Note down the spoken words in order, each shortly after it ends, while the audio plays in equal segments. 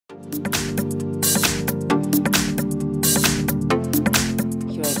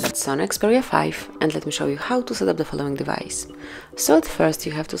Here I've got SONY Xperia 5, and let me show you how to set up the following device. So at first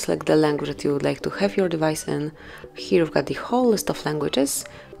you have to select the language that you would like to have your device in. Here you've got the whole list of languages,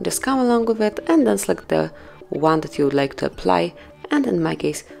 just come along with it and then select the one that you would like to apply, and in my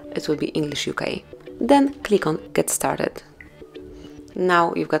case it will be English UK. Then click on Get Started.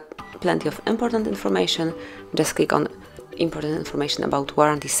 Now you've got plenty of important information, just click on important information about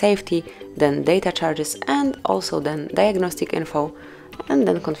warranty safety, then data charges, and also then diagnostic info, and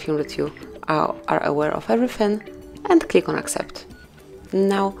then confirm that you are aware of everything and click on Accept.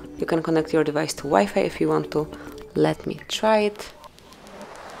 Now you can connect your device to Wi-Fi if you want to. Let me try it.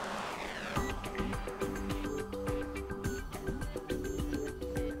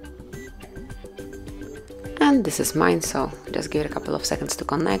 And this is mine, so just give it a couple of seconds to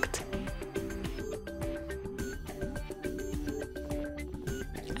connect.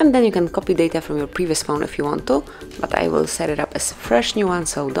 And then you can copy data from your previous phone if you want to, but I will set it up as a fresh new one,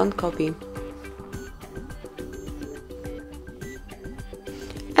 so don't copy.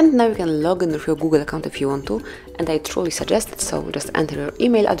 And now you can log in with your Google account if you want to, and I truly suggest it, so just enter your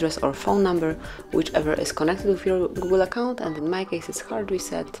email address or phone number, whichever is connected with your Google account, and in my case it's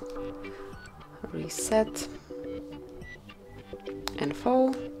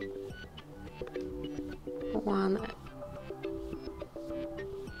HardReset.Info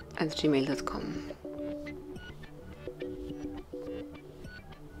 1@gmail.com.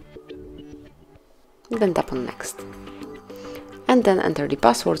 Then tap on Next. And then enter the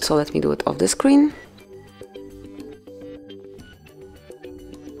password, so let me do it off the screen.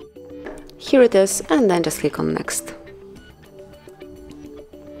 Here it is, and then just click on Next.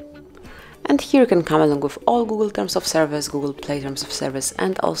 And here you can come along with all Google Terms of Service, Google Play Terms of Service,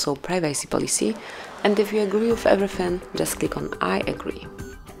 and also privacy policy. And if you agree with everything, just click on I agree.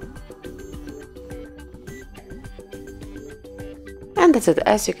 And that's it.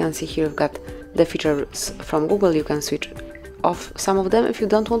 As you can see here, you've got the features from Google. You can switch off some of them if you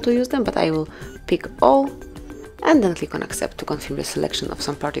don't want to use them, but I will pick all and then click on Accept to confirm the selection of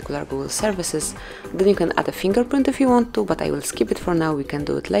some particular Google services. Then you can add a fingerprint if you want to, but I will skip it for now, we can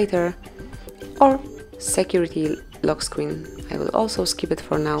do it later. Or security lock screen, I will also skip it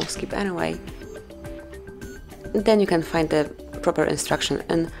for now, skip anyway. Then you can find the proper instruction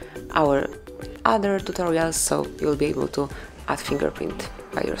in our other tutorials, so you'll be able to add fingerprint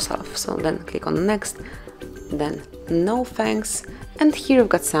by yourself. So then click on Next, then No Thanks, and here you've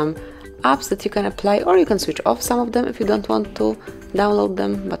got some apps that you can apply, or you can switch off some of them if you don't want to download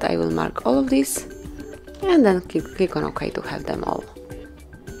them, but I will mark all of these, and then click on OK to have them all.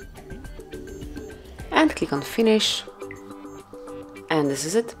 And click on Finish, and this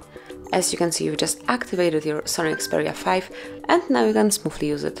is it. As you can see, you've just activated your SONY Xperia 5, and now you can smoothly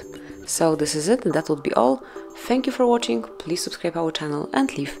use it. So this is it, that would be all. Thank you for watching, please subscribe our channel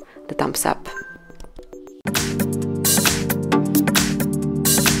and leave the thumbs up.